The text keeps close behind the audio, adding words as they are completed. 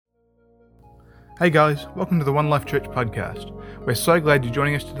Hey guys, welcome to the One Life Church podcast. We're so glad you're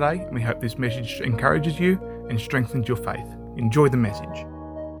joining us today, and we hope this message encourages you and strengthens your faith. Enjoy the message.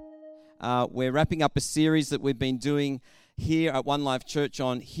 We're wrapping up a series that we've been doing here at One Life Church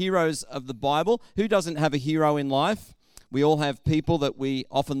on heroes of the Bible. Who doesn't have a hero in life? We all have people that we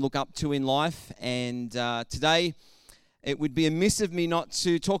often look up to in life, and today it would be amiss of me not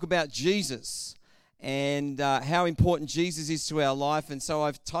to talk about Jesus and how important Jesus is to our life. And so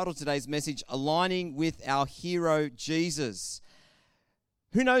I've titled today's message, Aligning with Our Hero Jesus.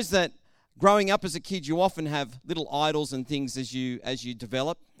 Who knows that growing up as a kid, you often have little idols and things as you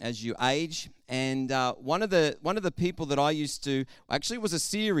develop, as you age. And one of the people that I used to, actually it was a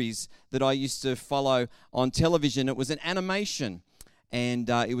series that I used to follow on television. It was an animation, and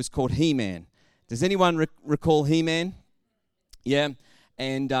it was called He-Man. Does anyone recall He-Man? Yeah.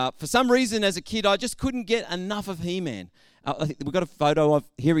 And for some reason, as a kid, I just couldn't get enough of He-Man. I think we've got a photo of,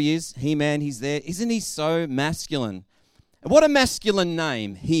 here he is, He-Man, he's there. Isn't he so masculine? And what a masculine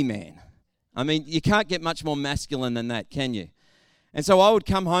name, He-Man. I mean, you can't get much more masculine than that, can you? And so I would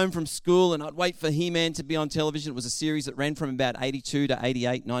come home from school and I'd wait for He-Man to be on television. It was a series that ran from about 82 to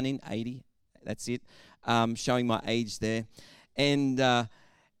 88, 1980. That's it, showing my age there. And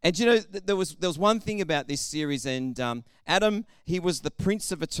you know, there was one thing about this series, and Adam, he was the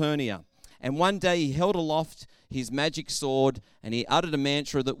Prince of Eternia. And one day he held aloft his magic sword, and he uttered a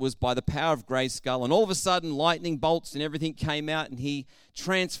mantra that was by the power of Grayskull. And all of a sudden, lightning bolts and everything came out, and he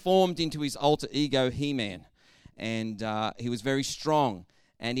transformed into his alter ego, He-Man. And he was very strong,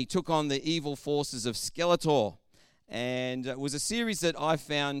 and he took on the evil forces of Skeletor. And it was a series that I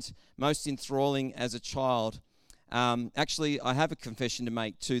found most enthralling as a child. Actually, I have a confession to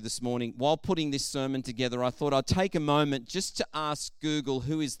make too this morning. While putting this sermon together, I thought I'd take a moment just to ask Google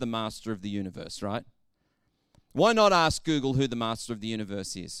who is the master of the universe, right? Why not ask Google who the master of the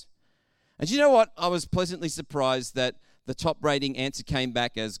universe is? And you know what? I was pleasantly surprised that the top rating answer came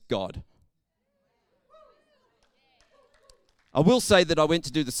back as God. I will say that I went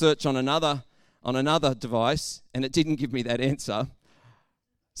to do the search on another device, and it didn't give me that answer.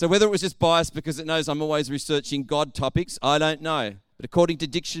 So whether it was just biased because it knows I'm always researching God topics, I don't know. But according to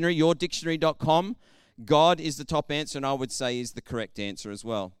dictionary, yourdictionary.com, God is the top answer, and I would say is the correct answer as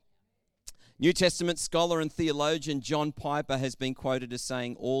well. New Testament scholar and theologian John Piper has been quoted as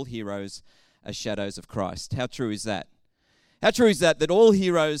saying all heroes are shadows of Christ. How true is that? How true is that all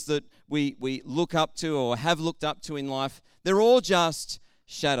heroes that we look up to or have looked up to in life, they're all just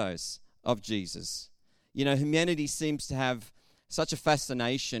shadows of Jesus. You know, humanity seems to have such a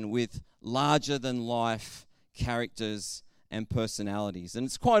fascination with larger-than-life characters and personalities. And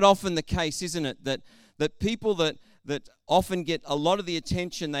it's quite often the case, isn't it, that people that often get a lot of the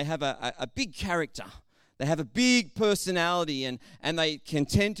attention, they have a big character. They have a big personality, and they can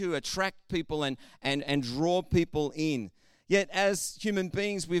tend to attract people and draw people in. Yet as human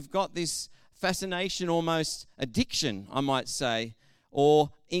beings, we've got this fascination, almost addiction, I might say,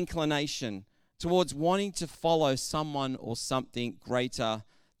 or inclination towards wanting to follow someone or something greater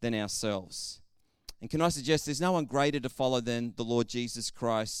than ourselves. And can I suggest there's no one greater to follow than the Lord Jesus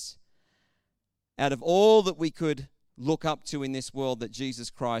Christ. Out of all that we could look up to in this world, that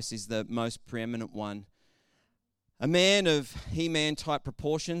Jesus Christ is the most preeminent one. A man of He-Man type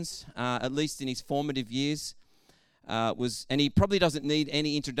proportions, at least in his formative years, and he probably doesn't need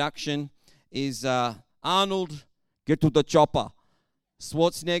any introduction, is Arnold, get to the chopper,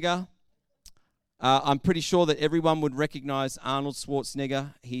 Schwarzenegger. I'm pretty sure that everyone would recognize Arnold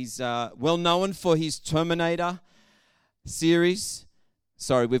Schwarzenegger. He's well known for his Terminator series.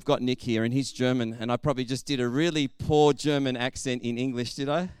 Sorry, we've got Nick here, and he's German, and I probably just did a really poor German accent in English, did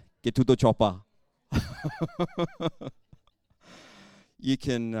I? Get to the chopper. You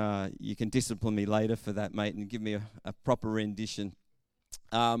can discipline me later for that, mate, and give me a proper rendition.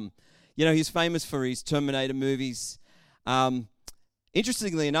 You know, he's famous for his Terminator movies.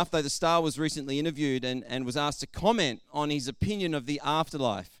 Interestingly enough, though, the star was recently interviewed and was asked to comment on his opinion of the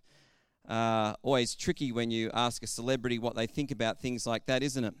afterlife. Always tricky when you ask a celebrity what they think about things like that,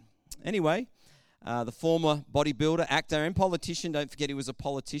 isn't it? Anyway, the former bodybuilder, actor, and politician, don't forget he was a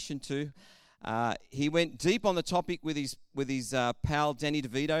politician too, he went deep on the topic with his pal Danny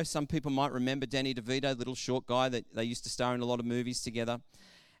DeVito. Some people might remember Danny DeVito, little short guy that they used to star in a lot of movies together.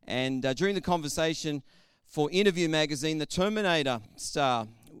 And during the conversation, for Interview magazine, the Terminator star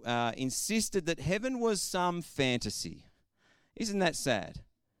insisted that heaven was some fantasy. Isn't that sad?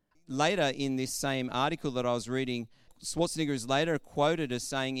 Later in this same article that I was reading, Schwarzenegger is later quoted as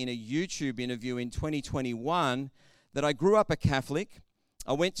saying in a YouTube interview in 2021 that I grew up a Catholic,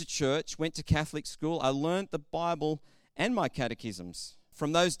 I went to church, went to Catholic school, I learned the Bible and my catechisms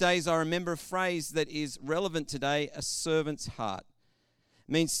From those days, I remember a phrase that is relevant today, a servant's heart.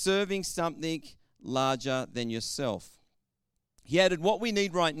 It means serving something larger than yourself. He added, what we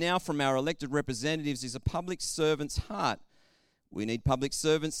need right now from our elected representatives is a public servant's heart. We need public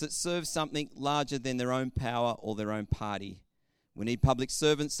servants that serve something larger than their own power or their own party. We need public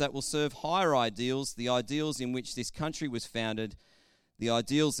servants that will serve higher ideals, the ideals in which this country was founded, the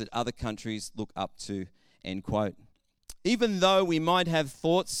ideals that other countries look up to, end quote. Even though we might have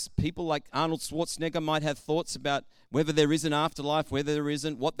thoughts, people like Arnold Schwarzenegger might have thoughts about whether there is an afterlife, whether there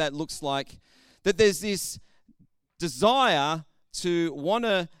isn't, what that looks like, that there's this desire to want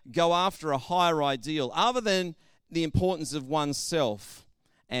to go after a higher ideal other than the importance of oneself.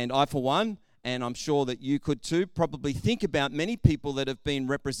 And I, for one, and I'm sure that you could too, probably think about many people that have been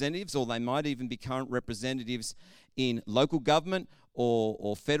representatives, or they might even be current representatives in local government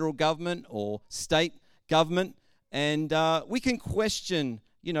or federal government or state government. And we can question,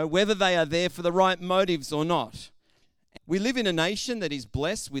 whether they are there for the right motives or not. We live in a nation that is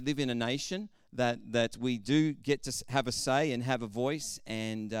blessed. We live in a nation that we do get to have a say and have a voice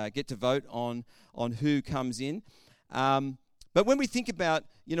and get to vote on who comes in. But when we think about,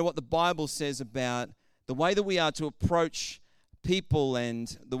 what the Bible says about the way that we are to approach people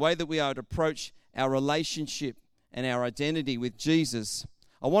and the way that we are to approach our relationship and our identity with Jesus,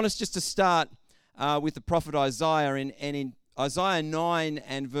 I want us just to start with the prophet Isaiah. And in Isaiah 9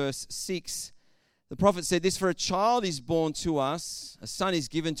 and verse 6, the prophet said this, "For a child is born to us, a son is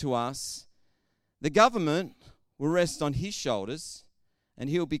given to us. The government will rest on his shoulders, and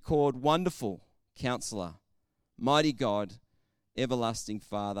he'll be called Wonderful Counselor, Mighty God, Everlasting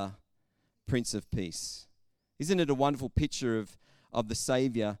Father, Prince of Peace." Isn't it a wonderful picture of the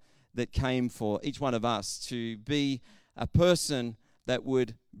Savior that came for each one of us to be a person that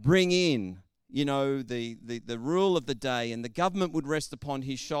would bring in, the rule of the day, and the government would rest upon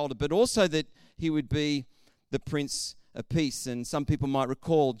his shoulder, but also that he would be the Prince of Peace. And some people might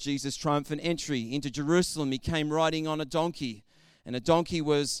recall Jesus' triumphant entry into Jerusalem. He came riding on a donkey, and a donkey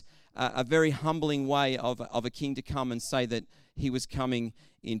was a very humbling way of a king to come and say that he was coming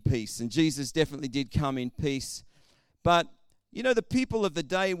in peace. And Jesus definitely did come in peace. But, the people of the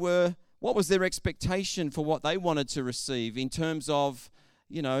day what was their expectation for what they wanted to receive in terms of,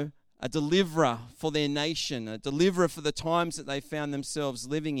 a deliverer for their nation, a deliverer for the times that they found themselves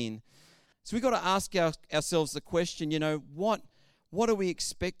living in. So we've got to ask ourselves the question, what are we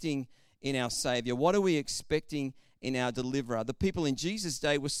expecting in our Savior? What are we expecting in our deliverer? The people in Jesus'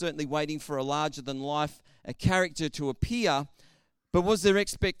 day were certainly waiting for a larger-than-life, a character to appear, but was their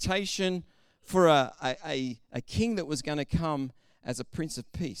expectation for a king that was going to come as a Prince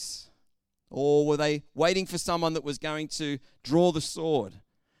of Peace? Or were they waiting for someone that was going to draw the sword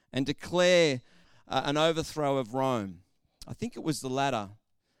and declare an overthrow of Rome? I think it was the latter.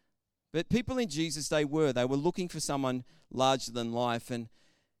 But people in Jesus' day were looking for someone larger than life.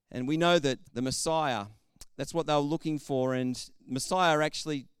 And we know that the Messiah, that's what they were looking for. And Messiah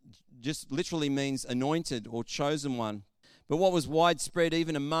actually just literally means anointed or chosen one. But what was widespread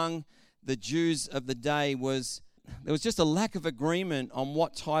even among the Jews of the day was there was just a lack of agreement on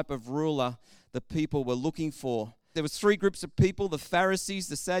what type of ruler the people were looking for. There was three groups of people: the Pharisees,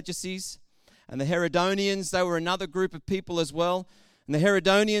 the Sadducees, and the Herodians. They were another group of people as well. And the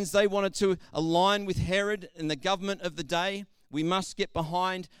Herodians, they wanted to align with Herod and the government of the day. We must get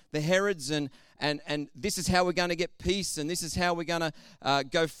behind the Herods, and this is how we're going to get peace, and this is how we're going to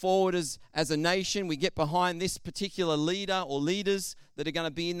go forward as a nation. We get behind this particular leader or leaders that are going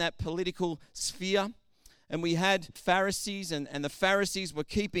to be in that political sphere. And we had Pharisees, and the Pharisees were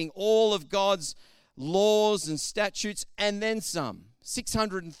keeping all of God's laws and statutes and then some.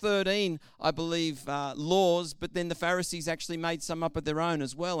 613, I believe, laws, but then the Pharisees actually made some up of their own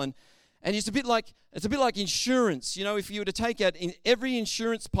as well. And it's a bit like insurance. If you were to take out in every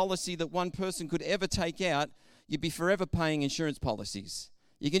insurance policy that one person could ever take out, you'd be forever paying insurance policies.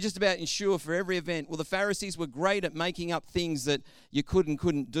 You can just about insure for every event. Well, the Pharisees were great at making up things that you could and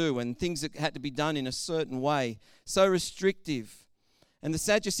couldn't do, and things that had to be done in a certain way. So restrictive. And the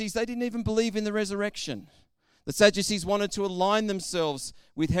Sadducees, they didn't even believe in the resurrection. The Sadducees wanted to align themselves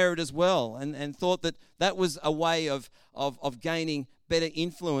with Herod as well, and thought that was a way of gaining better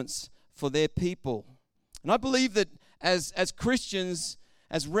influence for their people. And I believe that as Christians,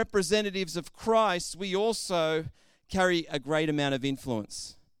 as representatives of Christ, we also carry a great amount of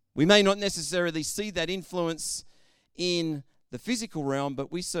influence. We may not necessarily see that influence in the physical realm,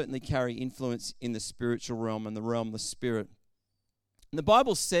 but we certainly carry influence in the spiritual realm and the realm of the spirit. And the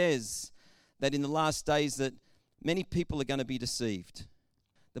Bible says that in the last days that many people are going to be deceived.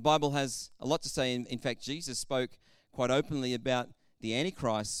 The Bible has a lot to say. In fact, Jesus spoke quite openly about the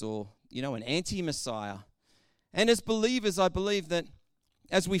Antichrist or, an anti-Messiah. And as believers, I believe that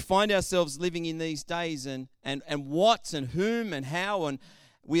as we find ourselves living in these days and what and whom and how, and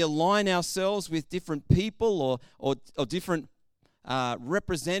we align ourselves with different people or different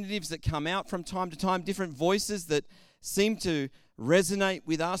representatives that come out from time to time, different voices that seem to resonate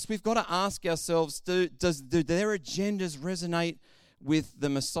with us, we've got to ask ourselves, do their agendas resonate with the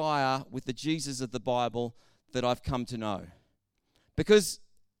Messiah, with the Jesus of the Bible that I've come to know? Because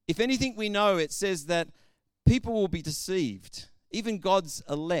if anything we know, it says that people will be deceived. Even God's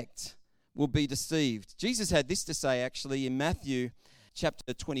elect will be deceived. Jesus had this to say actually in Matthew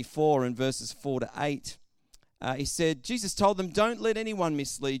chapter 24 and verses 4 to 8. He said, Jesus told them, "Don't let anyone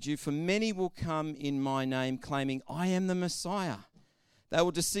mislead you, for many will come in my name claiming, 'I am the Messiah.' They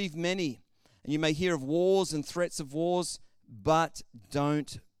will deceive many, and you may hear of wars and threats of wars, but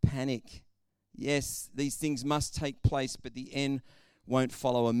don't panic. Yes, these things must take place, but the end won't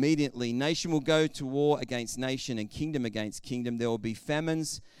follow immediately. Nation will go to war against nation and kingdom against kingdom. There will be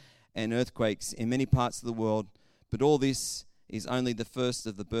famines and earthquakes in many parts of the world, but all this is only the first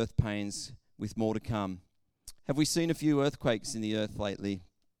of the birth pains, with more to come." Have we seen a few earthquakes in the earth lately?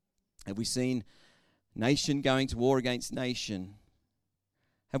 Have we seen nation going to war against nation?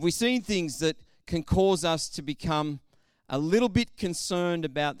 Have we seen things that can cause us to become a little bit concerned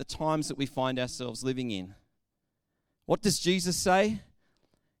about the times that we find ourselves living in? What does Jesus say?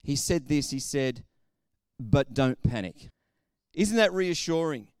 He said this, he said, "But don't panic." Isn't that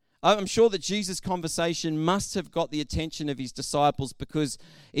reassuring? I'm sure that Jesus' conversation must have got the attention of his disciples, because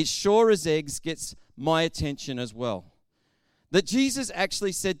it sure as eggs gets my attention as well. That Jesus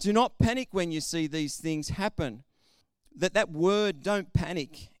actually said, do not panic when you see these things happen. That word, don't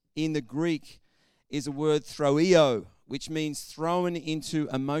panic, in the Greek is a word throeo, which means thrown into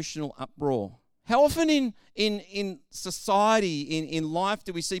emotional uproar. How often in society, in life,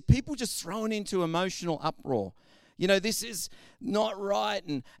 do we see people just thrown into emotional uproar? This is not right,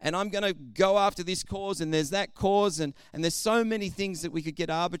 and I'm going to go after this cause, and there's that cause, and there's so many things that we could get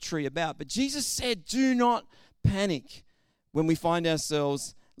arbitrary about. But Jesus said, do not panic when we find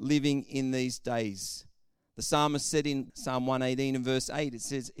ourselves living in these days. The psalmist said in Psalm 118 and verse 8, it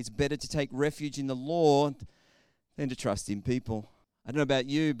says, it's better to take refuge in the Lord than to trust in people. I don't know about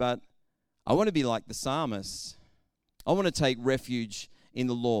you, but I want to be like the psalmist. I want to take refuge in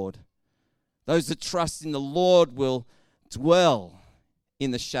the Lord. Those that trust in the Lord will dwell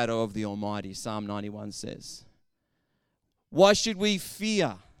in the shadow of the Almighty, Psalm 91 says. Why should we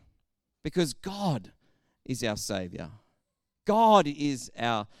fear? Because God is our Savior. God is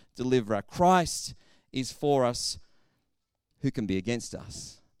our deliverer. Christ is for us. Who can be against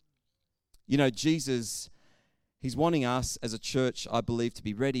us? Jesus, he's wanting us as a church, I believe, to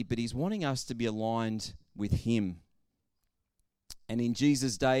be ready, but he's wanting us to be aligned with him. And in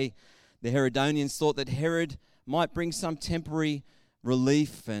Jesus' day, the Herodians thought that Herod might bring some temporary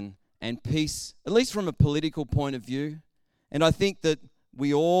relief and peace, at least from a political point of view. And I think that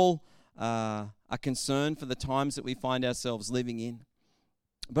we all are concerned for the times that we find ourselves living in.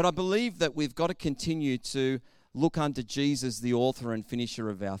 But I believe that we've got to continue to look unto Jesus, the author and finisher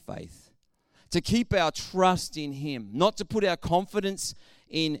of our faith. To keep our trust in him, not to put our confidence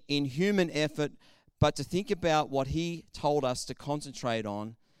in human effort, but to think about what he told us to concentrate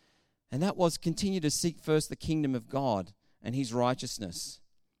on. And that was continue to seek first the kingdom of God and his righteousness.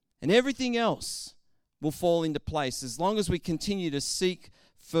 And everything else will fall into place as long as we continue to seek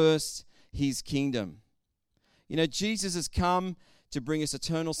first his kingdom. Jesus has come to bring us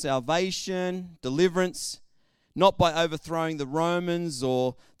eternal salvation, deliverance, not by overthrowing the Romans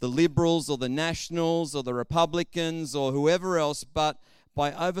or the liberals or the nationals or the Republicans or whoever else, but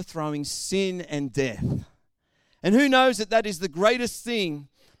by overthrowing sin and death. And who knows that is the greatest thing.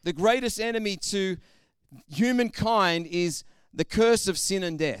 The greatest enemy to humankind is the curse of sin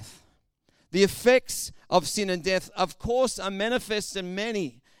and death. The effects of sin and death, of course, are manifest and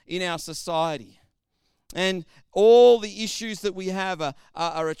many in our society. And all the issues that we have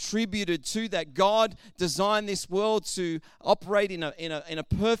are attributed to that. God designed this world to operate in a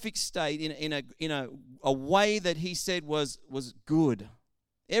perfect state, in a way that he said was good.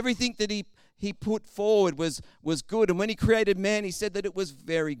 Everything that he put forward was good. And when he created man, he said that it was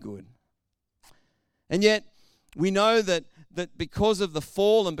very good. And yet, we know that because of the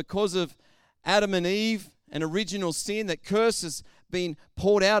fall and because of Adam and Eve and original sin, that curse has been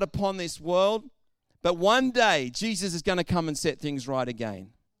poured out upon this world. But one day, Jesus is going to come and set things right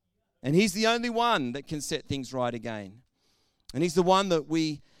again. And he's the only one that can set things right again. And he's the one that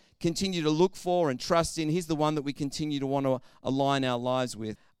we continue to look for and trust in. He's the one that we continue to want to align our lives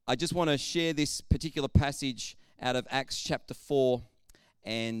with. I just want to share this particular passage out of Acts chapter 4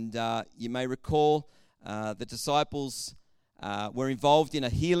 And you may recall the disciples were involved in a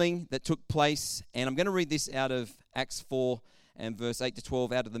healing that took place. And I'm going to read this out of Acts 4 and verse 8 to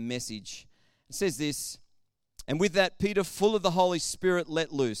 12 out of the Message. It says this, "And with that, Peter, full of the Holy Spirit,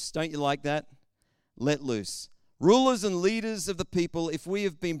 let loose." Don't you like that? Let loose. "Rulers and leaders of the people, if we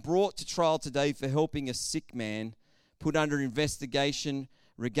have been brought to trial today for helping a sick man put under investigation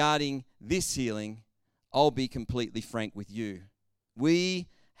regarding this healing, I'll be completely frank with you. We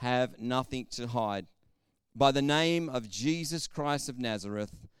have nothing to hide. By the name of Jesus Christ of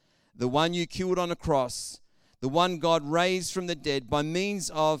Nazareth, the one you killed on a cross, the one God raised from the dead, by means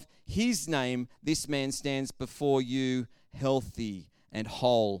of his name, this man stands before you healthy and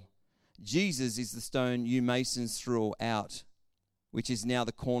whole. Jesus is the stone you masons threw out, which is now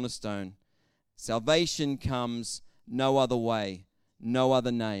the cornerstone. Salvation comes no other way, no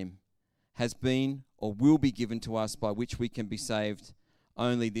other name has been or will be given to us by which we can be saved,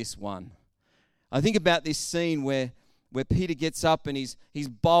 only this one." I think about this scene where Peter gets up and he's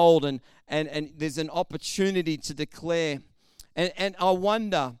bold and there's an opportunity to declare. And I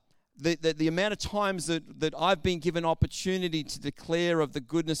wonder the amount of times that I've been given opportunity to declare of the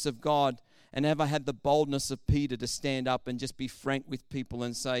goodness of God, and have I had the boldness of Peter to stand up and just be frank with people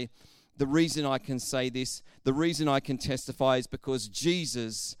and say, the reason I can say this, the reason I can testify is because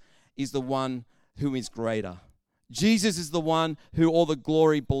Jesus is the one who is greater. Jesus is the one who all the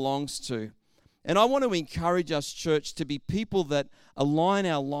glory belongs to. And I want to encourage us, church, to be people that align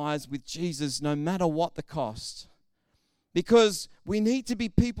our lives with Jesus no matter what the cost. Because we need to be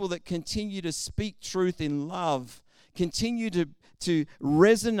people that continue to speak truth in love, continue to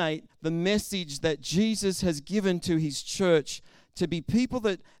resonate the message that Jesus has given to his church, to be people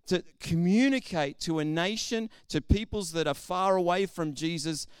that to communicate to a nation, to peoples that are far away from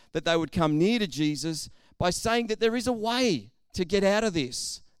Jesus, that they would come near to Jesus by saying that there is a way to get out of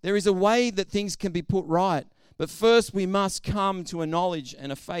this. There is a way that things can be put right. But first we must come to a knowledge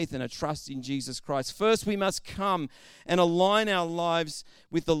and a faith and a trust in Jesus Christ. First we must come and align our lives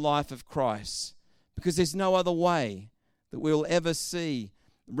with the life of Christ, because there's no other way that we'll ever see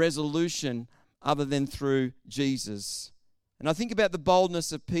resolution other than through Jesus. And I think about the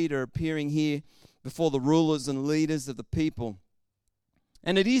boldness of Peter appearing here before the rulers and leaders of the people.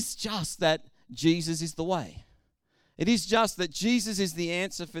 And it is just that Jesus is the way. It is just that Jesus is the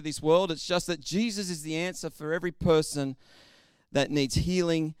answer for this world. It's just that Jesus is the answer for every person that needs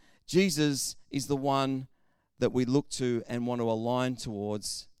healing. Jesus is the one that we look to and want to align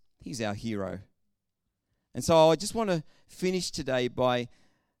towards. He's our hero. And so I just want to finish today by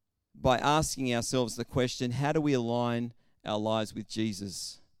asking ourselves the question, how do we align our lives with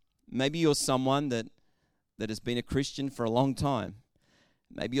Jesus? Maybe you're someone that has been a Christian for a long time.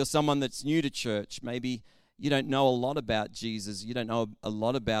 Maybe you're someone that's new to church. Maybe you don't know a lot about Jesus. You don't know a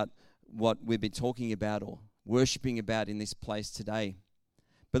lot about what we've been talking about or worshiping about in this place today.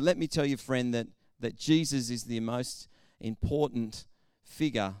 But let me tell you, friend, that Jesus is the most important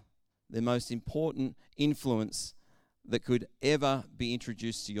figure, the most important influence that could ever be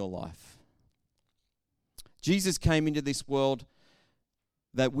introduced to your life. Jesus came into this world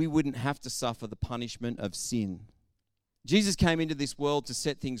that we wouldn't have to suffer the punishment of sin. Jesus came into this world to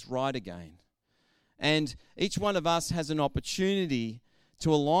set things right again. And each one of us has an opportunity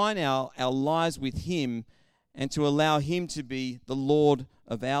to align our lives with him and to allow him to be the Lord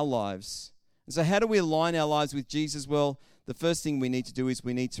of our lives. And so how do we align our lives with Jesus? Well, the first thing we need to do is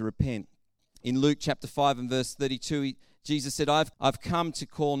we need to repent. In Luke chapter 5 and verse 32, Jesus said, I've come to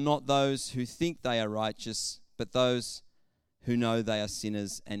call not those who think they are righteous, but those who know they are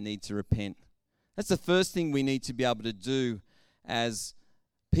sinners and need to repent. That's the first thing we need to be able to do as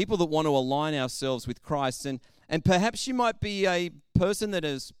people that want to align ourselves with Christ. And perhaps you might be a person that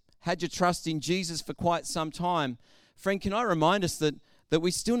has had your trust in Jesus for quite some time. Friend, can I remind us that we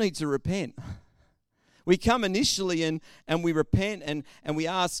still need to repent? We come initially and we repent and we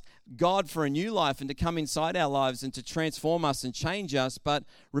ask God for a new life and to come inside our lives and to transform us and change us. But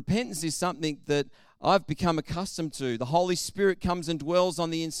repentance is something that I've become accustomed to. The Holy Spirit comes and dwells on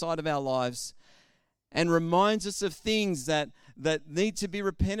the inside of our lives and reminds us of things that need to be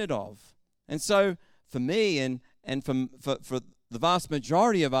repented of. And so for me and for the vast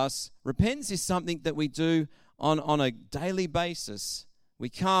majority of us, repentance is something that we do on a daily basis. We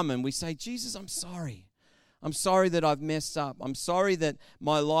come and we say, Jesus, I'm sorry. I'm sorry that I've messed up. I'm sorry that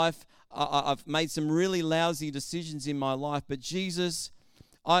my life, I've made some really lousy decisions in my life. But Jesus,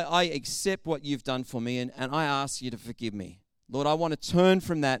 I accept what you've done for me and I ask you to forgive me. Lord, I want to turn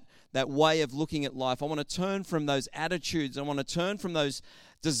from that that way of looking at life. I want to turn from those attitudes. I want to turn from those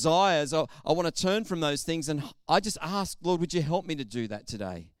desires. I want to turn from those things. And I just ask, Lord, would you help me to do that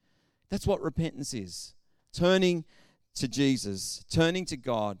today? That's what repentance is. Turning to Jesus, turning to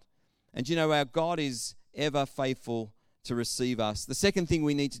God. And you know, our God is ever faithful to receive us. The second thing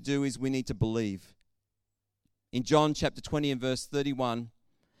we need to do is we need to believe. In John chapter 20 and verse 31,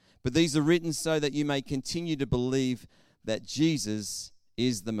 but these are written so that you may continue to believe that Jesus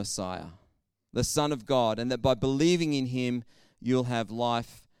is the Messiah, the Son of God, and that by believing in him, you'll have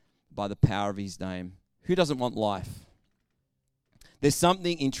life by the power of his name. Who doesn't want life? There's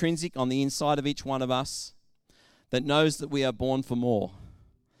something intrinsic on the inside of each one of us that knows that we are born for more.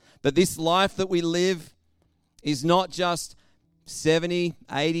 That this life that we live is not just 70,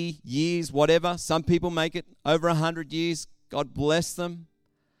 80 years, whatever. Some people make it over 100 years. God bless them.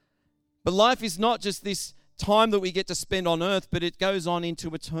 But life is not just this time that we get to spend on earth, but it goes on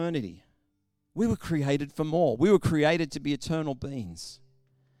into eternity. We were created for more. We were created to be eternal beings.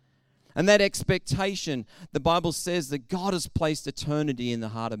 And that expectation, the Bible says that God has placed eternity in the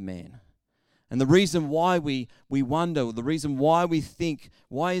heart of man. And the reason why we wonder, the reason why we think,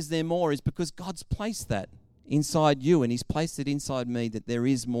 why is there more, is because God's placed that inside you, and he's placed it inside me, that there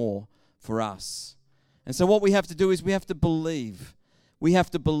is more for us. And so what we have to do is we have to believe. We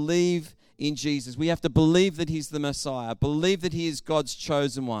have to believe in Jesus. We have to believe that he's the Messiah. Believe that he is God's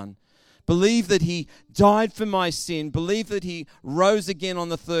chosen one. Believe that he died for my sin. Believe that he rose again on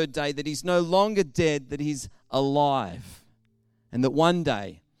the third day, that he's no longer dead, that he's alive. And that one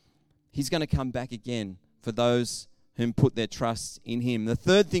day he's going to come back again for those whom put their trust in him. The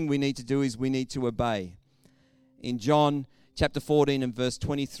third thing we need to do is we need to obey. In John chapter 14 and verse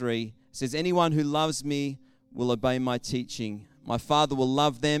 23, it says, anyone who loves me will obey my teaching. My Father will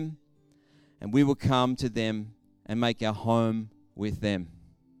love them, and we will come to them and make our home with them.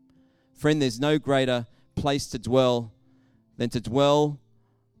 Friend, there's no greater place to dwell than to dwell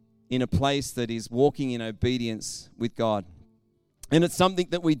in a place that is walking in obedience with God. And it's something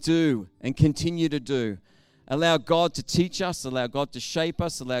that we do and continue to do. Allow God to teach us, allow God to shape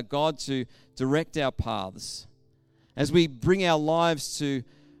us, allow God to direct our paths. As we bring our lives to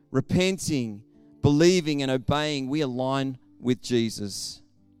repenting, believing, and obeying, we align with Jesus.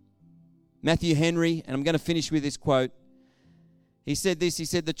 Matthew Henry, and I'm going to finish with this quote. He said this, he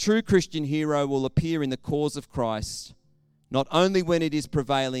said, the true Christian hero will appear in the cause of Christ, not only when it is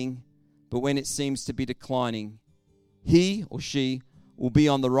prevailing, but when it seems to be declining. He or she will be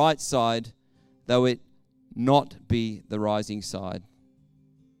on the right side, though it not be the rising side.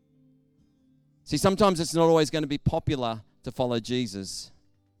 See, sometimes it's not always going to be popular to follow Jesus.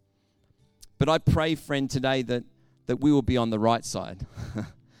 But I pray, friend, today that we will be on the right side.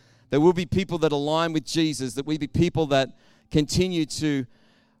 There will be people that align with Jesus, that we be people that continue to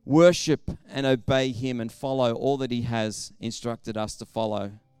worship and obey him and follow all that he has instructed us to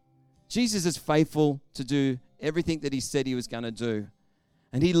follow. Jesus is faithful to do everything that he said he was going to do.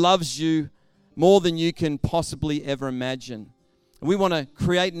 And he loves you more than you can possibly ever imagine. And we want to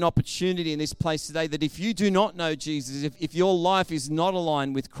create an opportunity in this place today that if you do not know Jesus, if your life is not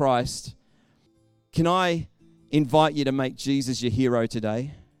aligned with Christ, can I invite you to make Jesus your hero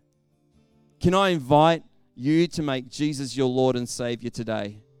today? Can I invite you to make Jesus your Lord and Savior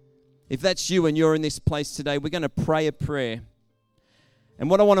today? If that's you and you're in this place today, we're going to pray a prayer. And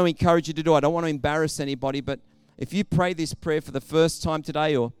what I want to encourage you to do, I don't want to embarrass anybody, but if you pray this prayer for the first time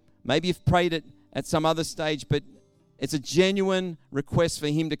today, or maybe you've prayed it at some other stage, but it's a genuine request for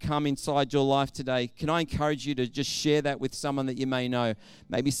him to come inside your life today, can I encourage you to just share that with someone that you may know,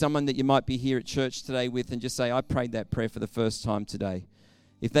 maybe someone that you might be here at church today with, and just say, I prayed that prayer for the first time today.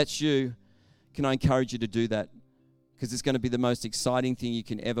 If that's you, can I encourage you to do that? Because it's going to be the most exciting thing you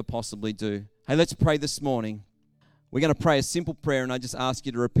can ever possibly do. Hey, let's pray this morning. We're going to pray a simple prayer, and I just ask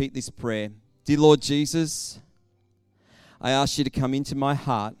you to repeat this prayer. Dear Lord Jesus, I ask you to come into my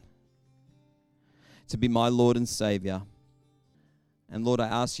heart to be my Lord and Savior. And Lord, I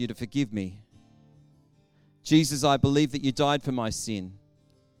ask you to forgive me. Jesus, I believe that you died for my sin.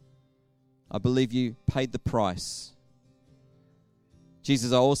 I believe you paid the price.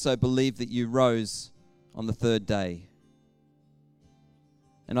 Jesus, I also believe that you rose on the third day.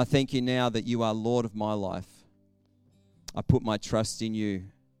 And I thank you now that you are Lord of my life. I put my trust in you.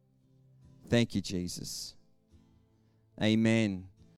 Thank you, Jesus. Amen.